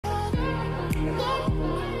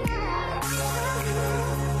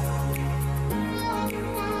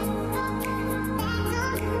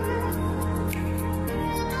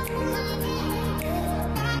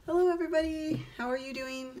are you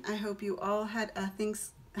doing? I hope you all had a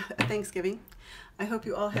Thanksgiving. I hope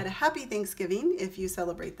you all had a happy Thanksgiving if you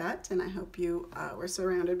celebrate that, and I hope you were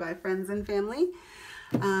surrounded by friends and family.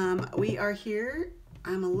 We are here.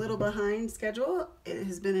 I'm a little behind schedule. It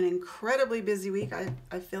has been an incredibly busy week.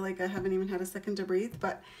 I feel like I haven't even had a second to breathe,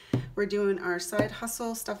 but we're doing our side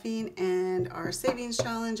hustle stuffing and our savings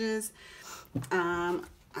challenges.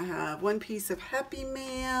 I have one piece of Happy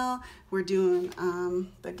Mail. We're doing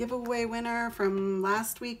the giveaway winner from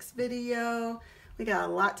last week's video. We got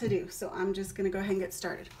a lot to do, so I'm just gonna go ahead and get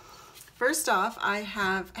started. First off, I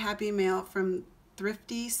have Happy Mail from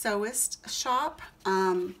Thrifty Sewist Shop.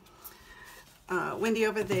 Wendy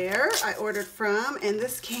over there I ordered from, and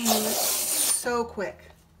this came so quick,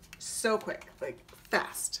 like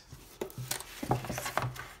fast.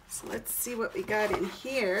 So let's see what we got in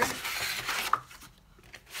here.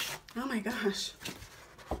 Oh my gosh,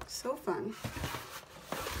 so fun.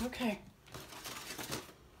 Okay.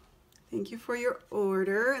 Thank you for your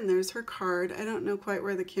order, and there's her card. I don't know quite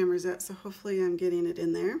where the camera's at, so hopefully I'm getting it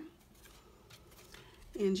in there.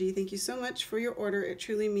 Angie, thank you so much for your order. It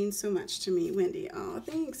truly means so much to me. Wendy, oh,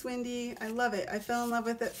 thanks, Wendy. I love it. I fell in love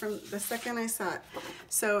with it from the second I saw it.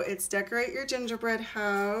 So it's Decorate Your Gingerbread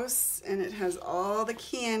House, and it has all the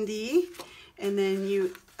candy, and then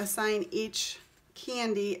you assign each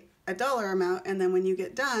candy a dollar amount, and then when you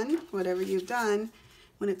get done, whatever you've done,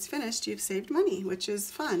 when it's finished, you've saved money, which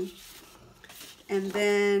is fun. And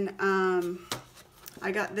then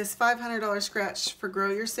I got this $500 scratch for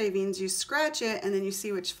Grow Your Savings. You scratch it, and then you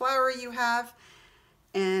see which flower you have,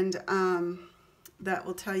 and that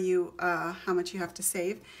will tell you how much you have to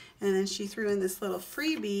save. And then she threw in this little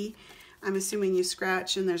freebie. I'm assuming you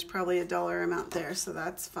scratch, and there's probably a dollar amount there, so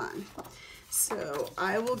that's fun. So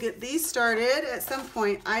I will get these started at some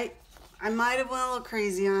point. I might have went a little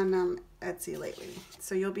crazy on Etsy lately,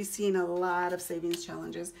 so you'll be seeing a lot of savings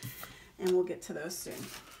challenges, and we'll get to those soon.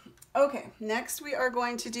 Okay, next we are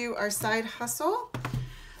going to do our side hustle.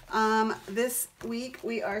 This week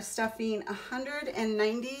we are stuffing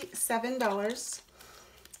 $197.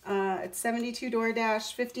 It's 72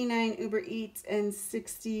 DoorDash, 59 Uber Eats, and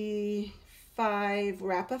 65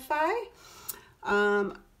 Rapify.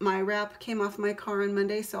 My wrap came off my car on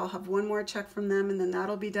Monday, so I'll have one more check from them, and then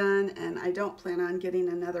that'll be done, and I don't plan on getting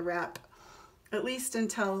another wrap, at least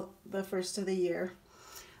until the first of the year.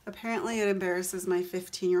 Apparently it embarrasses my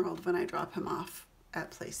 15-year-old when I drop him off at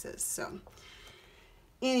places. So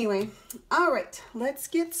anyway, all right, let's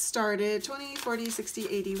get started. 20, 40, 60,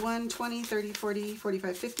 80, 1, 20, 30, 40,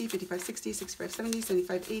 45, 50, 55, 60, 65, 70,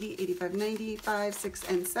 75, 80, 85, 90, 5, 6,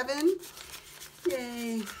 and 7.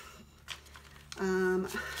 Yay.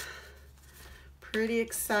 Pretty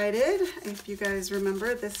excited. If you guys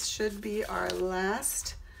remember, this should be our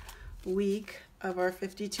last week of our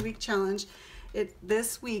 52-week challenge.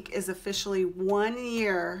 This week is officially 1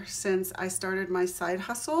 year since I started my side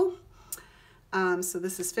hustle. So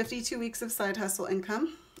this is 52 weeks of side hustle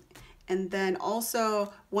income. And then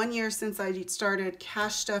also 1 year since I started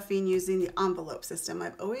cash stuffing using the envelope system.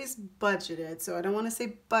 I've always budgeted, so I don't want to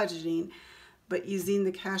say budgeting, but using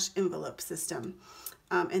the cash envelope system.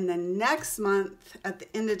 And then next month, at the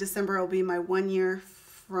end of December, will be my 1 year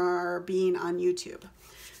for being on YouTube.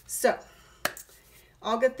 So,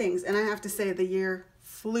 all good things. And I have to say, the year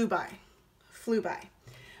flew by.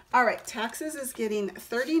 All right, taxes is getting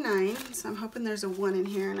 39. So I'm hoping there's a 1 in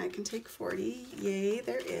here and I can take 40. Yay,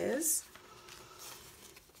 there is.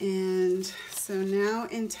 And so now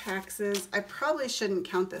in taxes, I probably shouldn't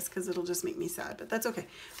count this because it'll just make me sad, but that's okay.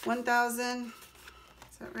 1,000, is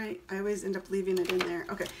that right? I always end up leaving it in there.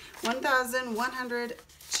 Okay, 1,000, 100,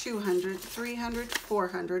 200, 300,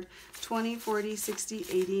 400, 20, 40, 60,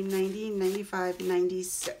 80, 90, 95,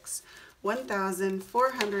 96.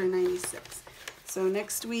 1,496. So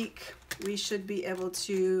next week we should be able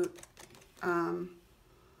to put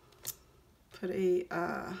a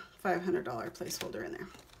 $500 placeholder in there.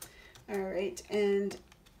 All right, and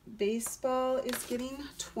baseball is getting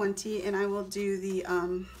 20, and I will do the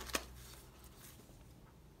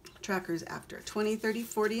trackers after. 20, 30,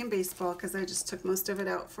 40 in baseball because I just took most of it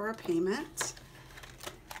out for a payment.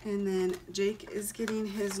 And then Jake is getting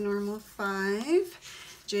his normal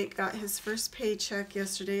 5. Jake got his first paycheck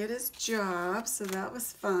yesterday at his job, so that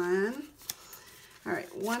was fun. All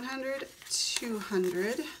right, 100,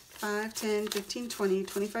 200, 5, 10, 15, 20,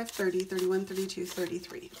 25, 30, 31, 32,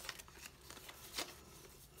 33.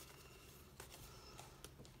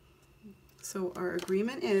 So our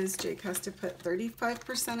agreement is Jake has to put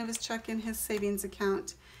 35% of his check in his savings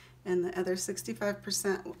account, and the other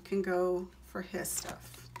 65% can go for his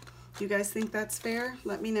stuff. Do you guys think that's fair?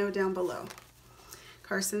 Let me know down below.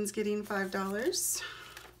 Carson's getting $5.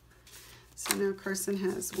 So now Carson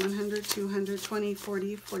has 100, 200, 20,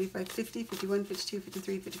 40, 45, 50, 51, 52,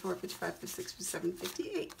 53, 54, 55, 56, 57,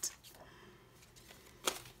 58.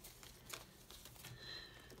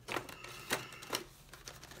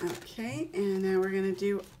 Okay, and now we're going to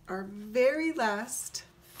do our very last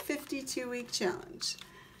 52-week challenge.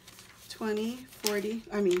 20, 40,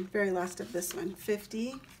 very last of this one.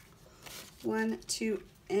 50, 1, 2,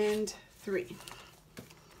 and 3.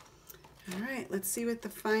 All right, let's see what the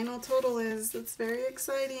final total is. That's very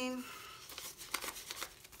exciting.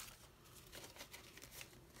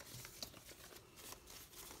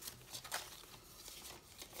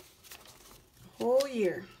 A whole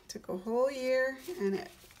year. Took a whole year, and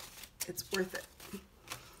it's worth it.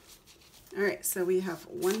 All right, so we have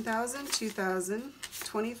 1,000, 2,000,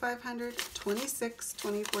 2,500, 26,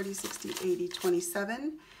 20, 40, 60, 80,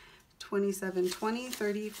 27, 27, 20,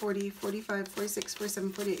 30, 40, 45, 46,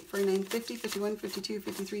 47, 48, 49, 50, 51, 52,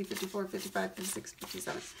 53, 54, 55, 56,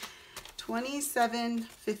 57. 27,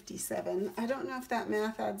 57. I don't know if that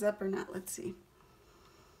math adds up or not. Let's see.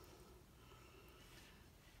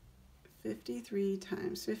 53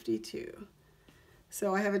 times 52.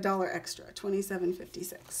 So I have $1 extra,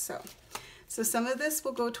 $27.56. So some of this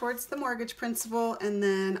will go towards the mortgage principal, and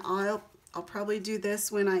then I'll probably do this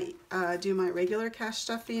when I do my regular cash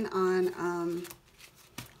stuffing on,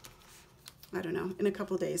 I don't know, in a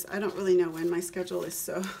couple days. I don't really know when. My schedule is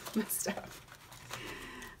so messed up.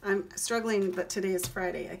 I'm struggling, but today is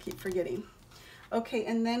Friday. I keep forgetting. Okay,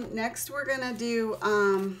 and then next we're gonna do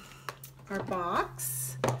our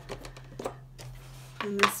box.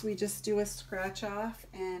 And this we just do a scratch off,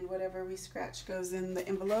 and whatever we scratch goes in the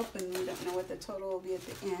envelope, and we don't know what the total will be at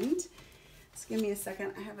the end. Just give me a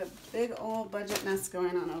second. I have a big old budget mess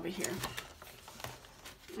going on over here.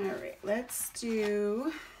 All right, let's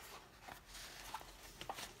do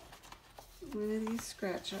one of these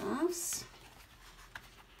scratch offs.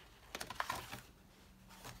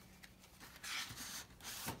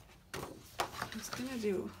 I'm just gonna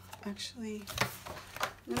do, actually,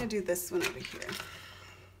 I'm gonna do this one over here.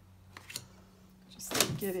 Just to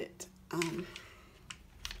get it.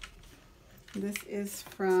 This is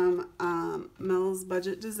from Mel's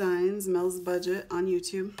Budget Designs, Mel's Budget on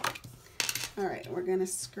YouTube. All right, we're gonna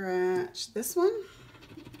scratch this one.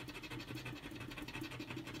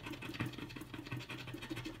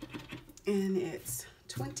 And it's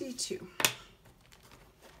 22.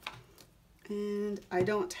 And I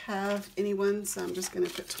don't have anyone, so I'm just gonna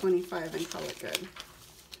put 25 and call it good.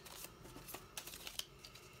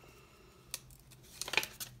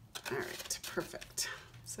 All right, perfect.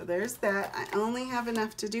 So there's that. I only have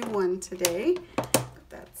enough to do one today,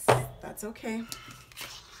 but that's okay.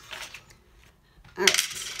 All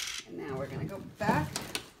right, and now we're gonna go back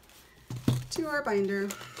to our binder.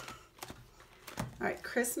 All right,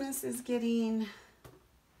 Christmas is getting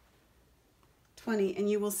 20, and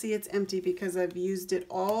you will see it's empty because I've used it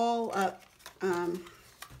all up,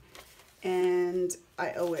 and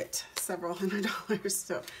I owe it several $100.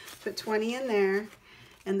 So put 20 in there.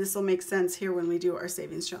 And this will make sense here when we do our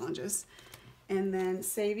savings challenges. And then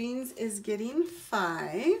savings is getting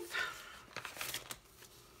 5.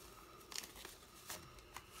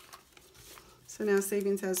 So now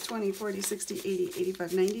savings has 20, 40, 60, 80,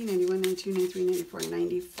 85, 90, 91, 92, 93, 94,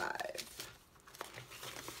 95.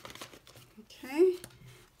 Okay.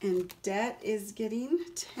 And debt is getting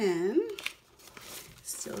 10.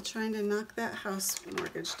 Still trying to knock that house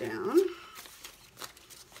mortgage down.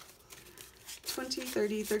 20,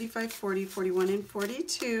 30, 35, 40, 41, and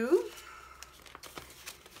 42.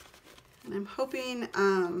 And I'm hoping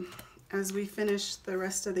as we finish the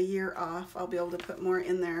rest of the year off, I'll be able to put more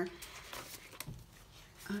in there.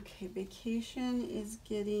 Okay, vacation is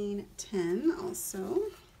getting 10 also.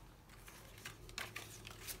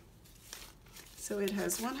 So it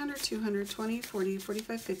has 100, 200, 20, 40,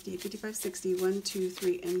 45, 50, 55, 60, 1, 2,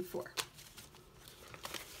 3, and 4.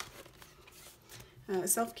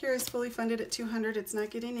 Self-care is fully funded at 200. It's not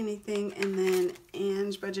getting anything. And then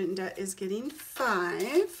Ange Budget and Debt is getting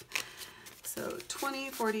 5. So 20,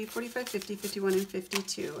 40, 45, 50, 51, and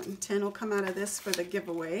 52. And 10 will come out of this for the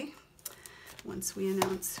giveaway once we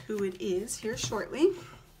announce who it is here shortly.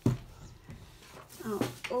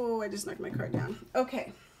 Oh, I just knocked my card down.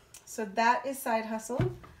 Okay, so that is Side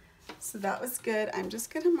Hustle. So that was good. I'm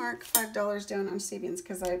just going to mark $5 down on savings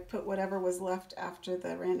because I put whatever was left after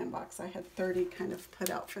the random box. I had 30 kind of put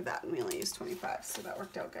out for that, and we only used 25, so that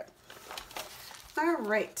worked out good. All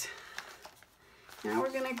right. Now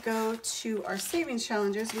we're going to go to our savings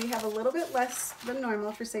challenges. We have a little bit less than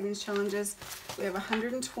normal for savings challenges. We have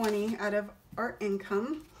 120 out of our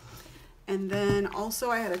income. And then also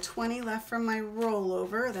I had a 20 left from my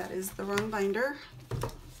rollover. That is the wrong binder.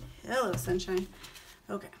 Hello, sunshine.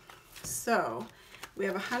 Okay, so we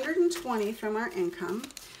have 120 from our income.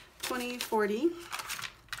 20, 40,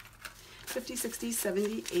 50, 60,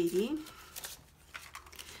 70, 80,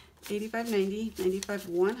 85, 90, 95,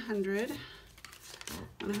 100,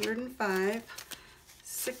 105,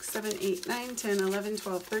 6, 7, 8, 9, 10, 11,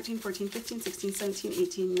 12, 13, 14, 15, 16, 17,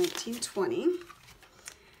 18, 19, 20.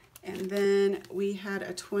 And then we had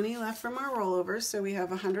a 20 left from our rollover, so we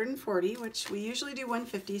have 140, which we usually do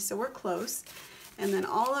 150, so we're close. And then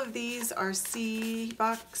all of these are C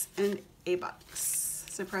bucks and A bucks.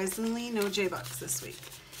 Surprisingly, no J bucks this week.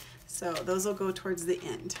 So those will go towards the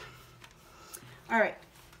end. All right,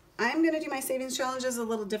 I'm gonna do my savings challenges a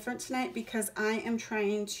little different tonight because I am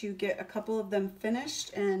trying to get a couple of them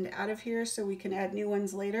finished and out of here so we can add new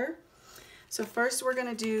ones later. So first we're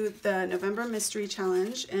gonna do the November Mystery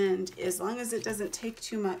Challenge, and as long as it doesn't take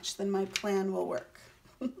too much, then my plan will work.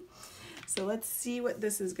 So let's see what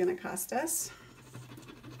this is gonna cost us.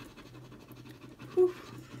 Whew.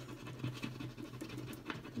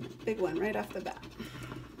 Big one right off the bat.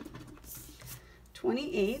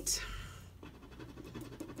 28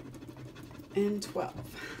 and 12.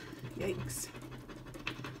 Yikes.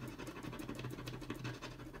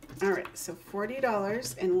 All right, so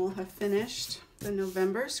 $40 and we'll have finished the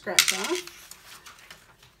November scratch off.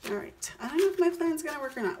 All right, I don't know if my plan's gonna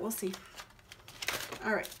work or not, we'll see.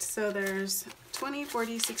 All right, so there's 20,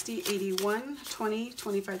 40, 60, 81, 20,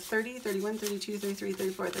 25, 30, 31, 32, 33,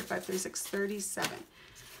 34, 35, 36, 37.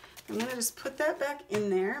 I'm gonna just put that back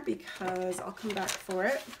in there because I'll come back for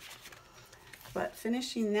it. But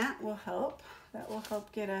finishing that will help. That will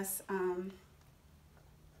help get us, all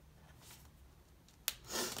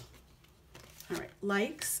right,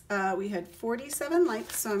 likes. We had 47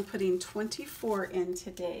 likes, so I'm putting 24 in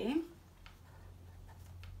today.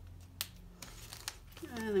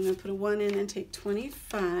 And I'm gonna put a 1 in and take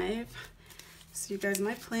 25. So you guys,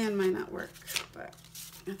 my plan might not work, but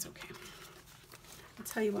that's okay. I'll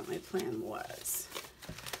tell you what my plan was.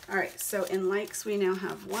 All right, so in likes, we now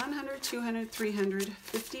have 100, 200, 300,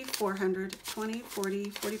 50, 400, 20, 40,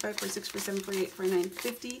 45, 46, 47, 48, 49,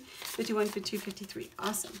 50, 51, 52, 53.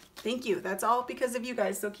 Awesome. Thank you. That's all because of you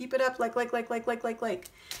guys. So keep it up. Like.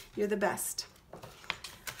 You're the best.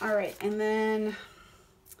 All right, and then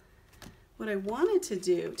what I wanted to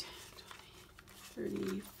do, 10, 20,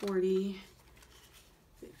 30, 40,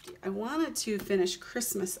 50. I wanted to finish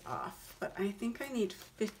Christmas off. But I think I need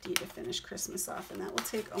 50 to finish Christmas off, and that will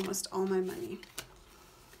take almost all my money.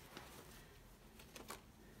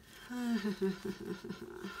 All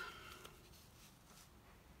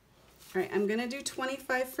right, I'm gonna do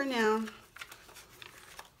 25 for now,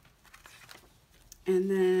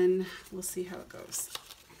 and then we'll see how it goes.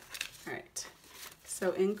 All right,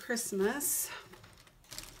 so in Christmas,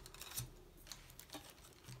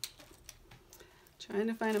 trying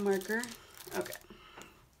to find a marker. Okay.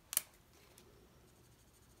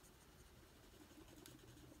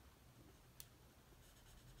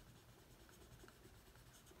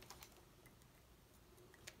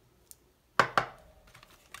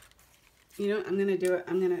 You know what, I'm gonna do it,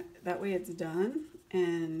 that way it's done,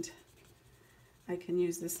 and I can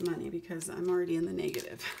use this money because I'm already in the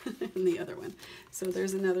negative in the other one. So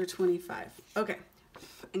there's another 25. Okay,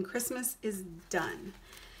 and Christmas is done,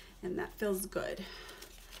 and that feels good.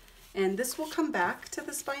 And this will come back to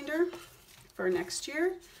this binder for next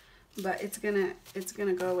year, but it's gonna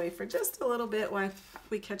go away for just a little bit while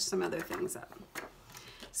we catch some other things up.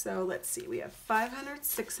 So let's see, we have 500,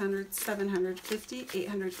 600, 700, 50,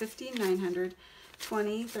 850, 900,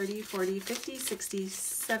 20, 30, 40, 50, 60,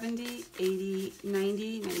 70, 80,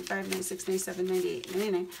 90, 95, 96, 97, 98,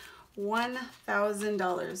 99,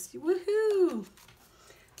 $1,000. Woohoo!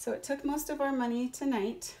 So it took most of our money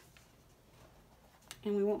tonight,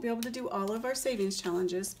 and we won't be able to do all of our savings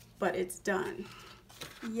challenges, but it's done.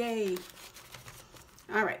 Yay!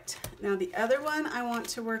 All right, now the other one I want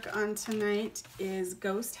to work on tonight is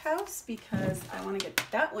Ghost House, because I want to get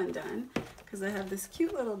that one done because I have this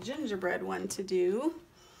cute little gingerbread one to do.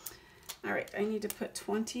 All right, I need to put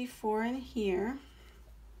 24 in here.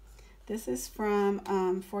 This is from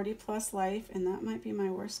 40 Plus Life, and that might be my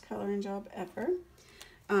worst coloring job ever,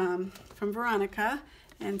 from Veronica.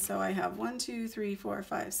 And so I have 1, 2, 3, 4,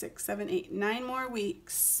 5, 6, 7, 8, 9 more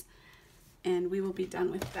weeks, and we will be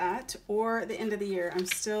done with that, or the end of the year. I'm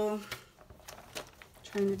still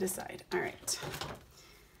trying to decide. All right.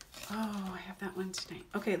 Oh, I have that one tonight.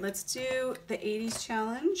 Okay, let's do the 80s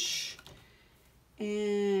challenge.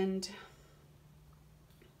 And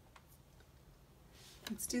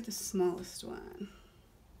let's do the smallest one.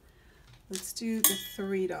 Let's do the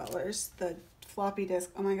 $3, the floppy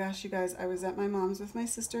disk. Oh my gosh, you guys, I was at my mom's with my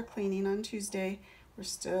sister cleaning on Tuesday. We're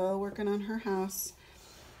still working on her house.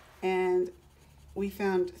 And we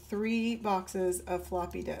found 3 boxes of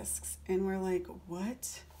floppy disks. And we're like,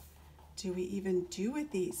 what do we even do with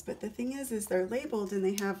these? But the thing is they're labeled and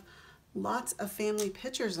they have lots of family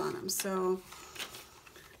pictures on them. So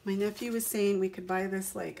my nephew was saying we could buy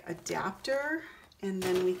this like adapter and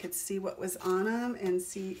then we could see what was on them and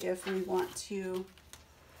see if we want to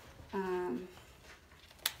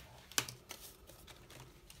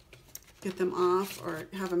get them off or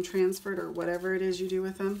have them transferred or whatever it is you do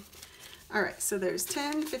with them. All right, so there's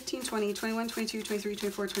 10, 15, 20, 21, 22, 23,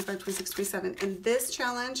 24, 25, 26, 27. And this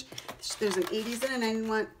challenge, there's an 80s and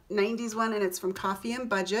a 90s one, and it's from Coffee and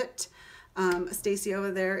Budget. Stacy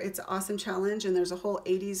over there, it's an awesome challenge, and there's a whole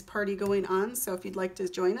 80s party going on. So if you'd like to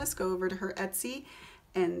join us, go over to her Etsy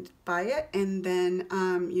and buy it, and then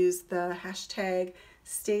use the hashtag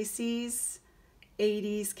Stacy's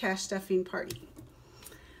 80s Cash Stuffing Party.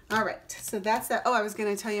 All right, so that's that. Oh, I was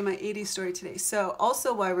gonna tell you my 80s story today. So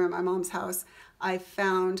also while we were at my mom's house, I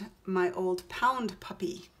found my old pound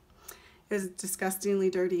puppy. It was disgustingly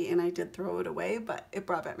dirty and I did throw it away, but it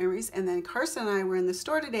brought back memories. And then Carson and I were in the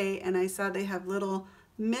store today and I saw they have little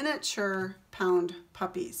miniature pound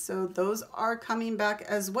puppies. So those are coming back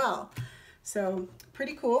as well. So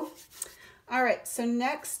pretty cool. All right, so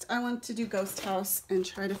next I want to do Ghost House and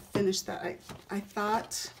try to finish that. I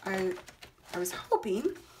was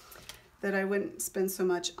hoping that I wouldn't spend so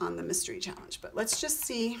much on the mystery challenge, but let's just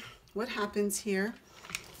see what happens here.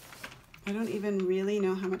 I don't even really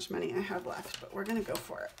know how much money I have left, but we're gonna go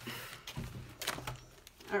for it.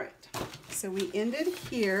 All right, so we ended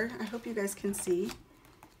here. I hope you guys can see.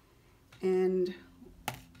 And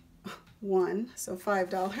 1, so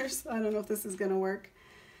 $5. I don't know if this is gonna work.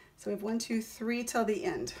 So we have 1, 2, 3 till the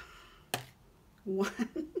end. 1,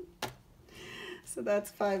 so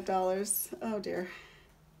that's $5. Oh dear.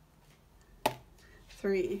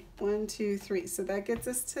 3, 1, 2, 3. So that gets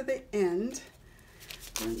us to the end.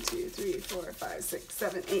 1, 2, 3, 4, 5, 6,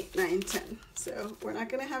 7, 8, 9, 10. So we're not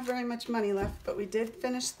going to have very much money left, but we did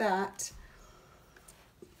finish that.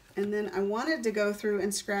 And then I wanted to go through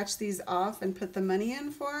and scratch these off and put the money in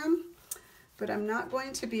for them, but I'm not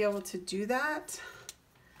going to be able to do that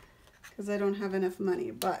because I don't have enough money.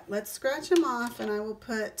 But let's scratch them off and I will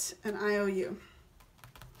put an IOU.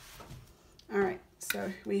 All right,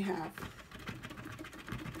 so we have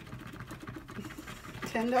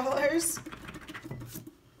 $10,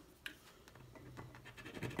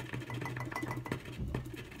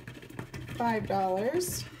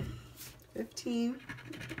 $5, 15,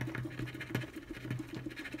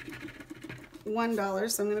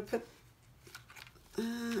 $1. So I'm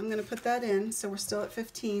gonna put that in. So we're still at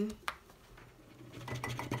 15.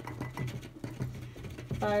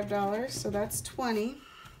 $5. So that's 20.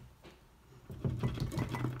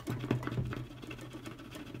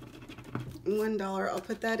 $1, I'll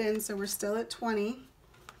put that in, so we're still at 20,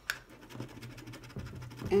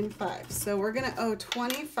 and 5. So we're gonna owe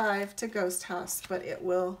 25 to Ghost House, but it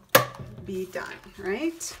will be done,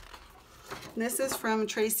 right? And this is from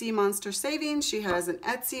Tracy Monster Savings. She has an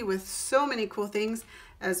Etsy with so many cool things,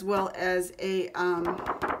 as well as a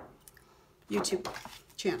YouTube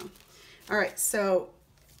channel. All right, so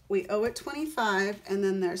we owe it 25, and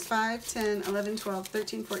then there's 5, 10, 11, 12,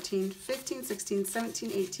 13, 14, 15, 16,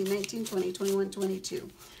 17, 18, 19, 20, 21, 22.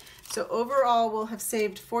 So overall, we'll have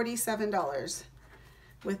saved $47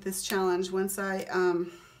 with this challenge once I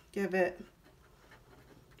give it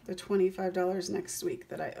the $25 next week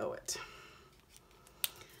that I owe it.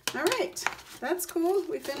 All right, that's cool.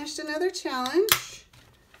 We finished another challenge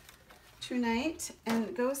tonight,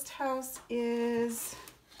 and Ghost House is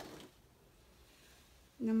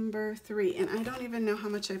number 3, and I don't even know how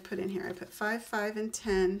much I put in here. I put 5, 5, and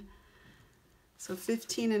 10, so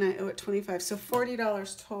 15, and I owe it 25. So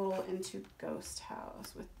 $40 total into Ghost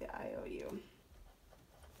House with the IOU.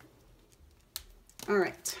 All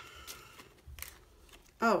right.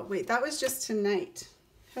 Oh, wait, that was just tonight.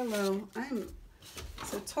 Hello,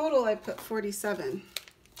 so total I put 47.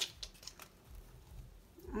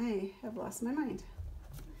 I have lost my mind.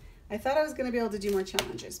 I thought I was going to be able to do more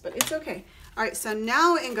challenges, but it's okay. All right, so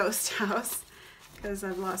now in Ghost House, because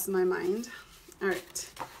I've lost my mind. All right,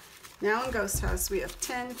 now in Ghost House, we have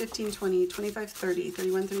 10, 15, 20, 25, 30,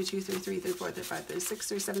 31, 32, 33, 34, 35, 36,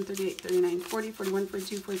 37, 38, 39, 40, 41,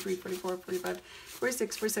 42, 43, 44, 45,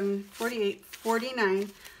 46, 47, 48,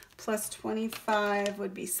 49, plus 25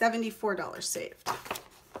 would be $74 saved.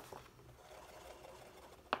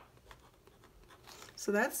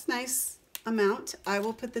 So that's nice amount. I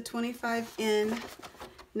will put the 25 in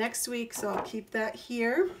next week, so I'll keep that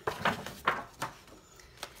here.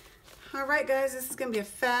 All right, guys, this is gonna be a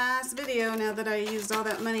fast video now that I used all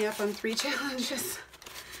that money up on 3 challenges.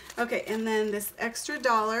 Okay, and then this extra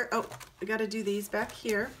 $1. Oh, I gotta do these back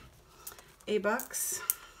here. $8.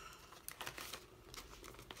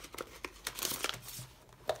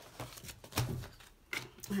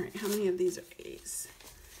 All right, how many of these are A's?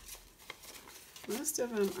 Most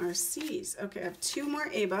of them are C's. Okay, I have 2 more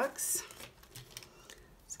 $8.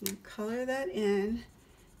 So I'm gonna color that in.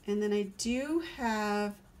 And then I do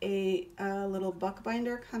have a little buck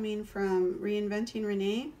binder coming from Reinventing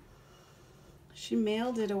Renee. She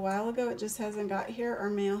mailed it a while ago. It just hasn't got here. Our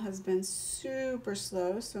mail has been super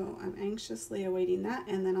slow, so I'm anxiously awaiting that.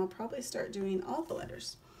 And then I'll probably start doing all the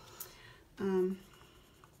letters.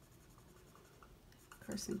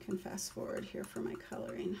 Carson can fast forward here for my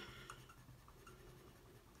coloring.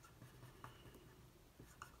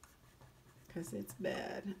 Because it's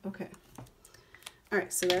bad. Okay. All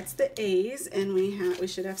right, so that's the A's, and we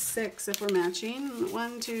should have 6 if we're matching.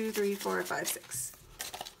 1, 2, 3, 4, 5, 6.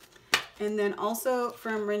 And then also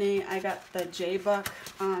from Renee, I got the J-Buck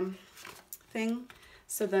thing,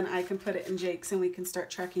 so then I can put it in Jake's and we can start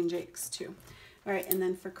tracking Jake's too. All right, and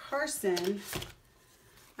then for Carson,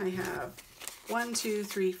 I have 1, 2,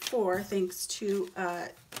 3, 4, thanks to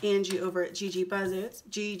Angie over at GG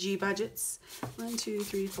Budgets. 1, 2,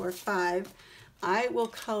 3, 4, 5. I will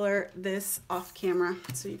color this off camera,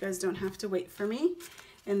 so you guys don't have to wait for me.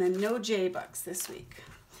 And then no J-Bucks this week.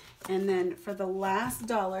 And then for the last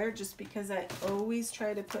 $1, just because I always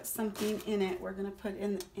try to put something in it, we're gonna put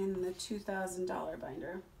in the $2,000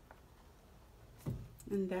 binder.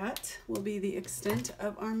 And that will be the extent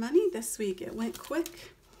of our money this week. It went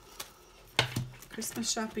quick.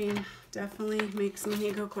 Christmas shopping definitely makes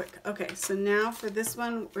money go quick. Okay, so now for this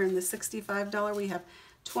one, we're in the $65. We have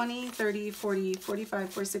 20, 30, 40,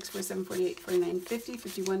 45, 46, 47, 48, 49, 50,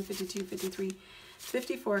 51, 52, 53,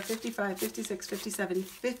 54, 55, 56, 57,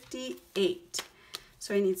 58.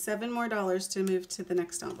 So I need $7 more to move to the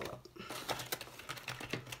next envelope.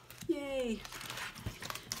 Yay.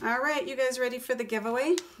 All right, you guys ready for the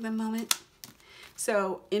giveaway? The moment.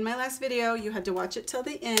 So in my last video, you had to watch it till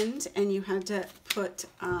the end and you had to put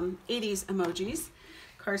 80s emojis.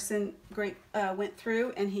 Carson went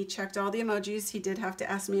through and he checked all the emojis. He did have to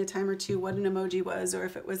ask me a time or two what an emoji was or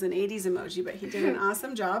if it was an 80s emoji, but he did an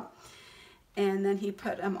awesome job. And then he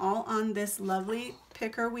put them all on this lovely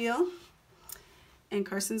picker wheel. And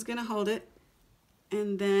Carson's gonna hold it.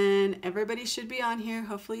 And then everybody should be on here.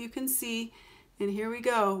 Hopefully you can see. And here we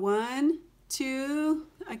go. 1, 2,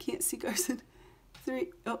 I can't see Carson.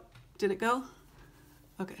 3, oh, did it go?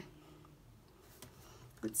 Okay.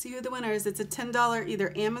 Let's see who the winner is. It's a $10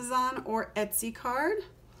 either Amazon or Etsy card.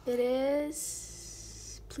 It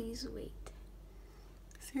is, please wait.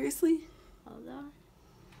 Seriously? Hold on.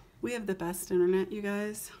 We have the best internet, you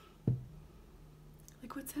guys.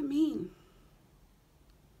 Like, what's that mean?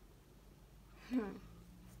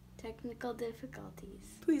 Technical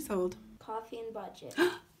difficulties. Please hold. Coffee and budget.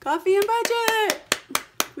 Coffee and budget!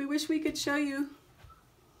 We wish we could show you.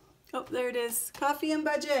 Oh, there it is. Coffee and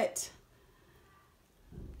budget.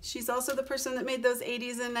 She's also the person that made those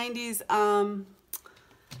 80s and 90s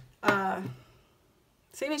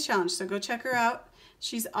savings challenge. So go check her out.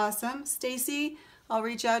 She's awesome. Stacy, I'll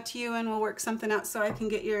reach out to you and we'll work something out so I can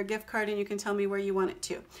get your gift card and you can tell me where you want it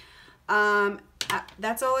to.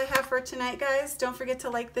 That's all I have for tonight, guys. Don't forget to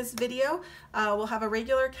like this video. We'll have a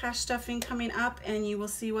regular cash stuffing coming up and you will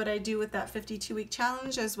see what I do with that 52-week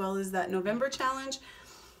challenge as well as that November challenge.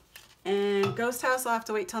 And Ghost House, I'll have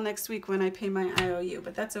to wait till next week when I pay my IOU,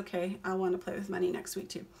 but that's okay. I'll want to play with money next week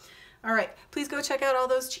too. All right, please go check out all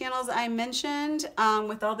those channels I mentioned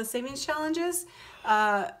with all the savings challenges.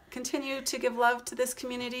 Continue to give love to this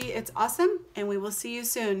community. It's awesome, and we will see you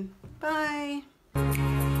soon. Bye.